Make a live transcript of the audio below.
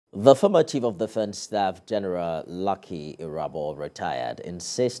The former Chief of Defense Staff, General Lucky Irabor, retired,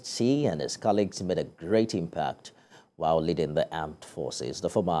 insists he and his colleagues made a great impact while leading the armed forces. The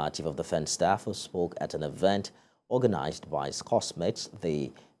former Chief of Defense Staff, who spoke at an event organized by his classmates,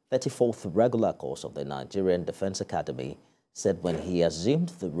 the 34th regular course of the Nigerian Defense Academy, said when he assumed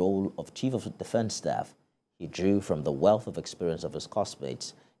the role of Chief of Defense Staff, he drew from the wealth of experience of his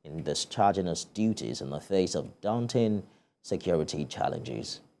classmates in discharging his duties in the face of daunting security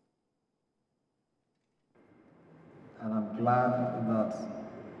challenges. And I'm glad that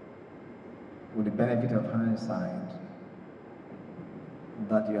with the benefit of hindsight,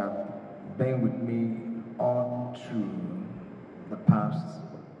 that you have been with me all through the past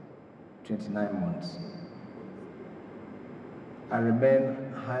 29 months. I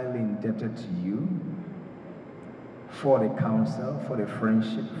remain highly indebted to you for the counsel, for the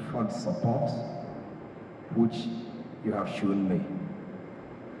friendship, for the support which you have shown me.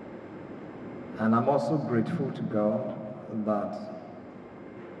 And I'm also grateful to God that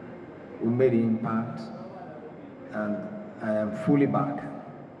we made an impact, and I am fully back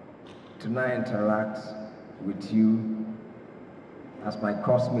to now interact with you as my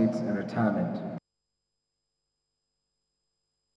classmates in retirement.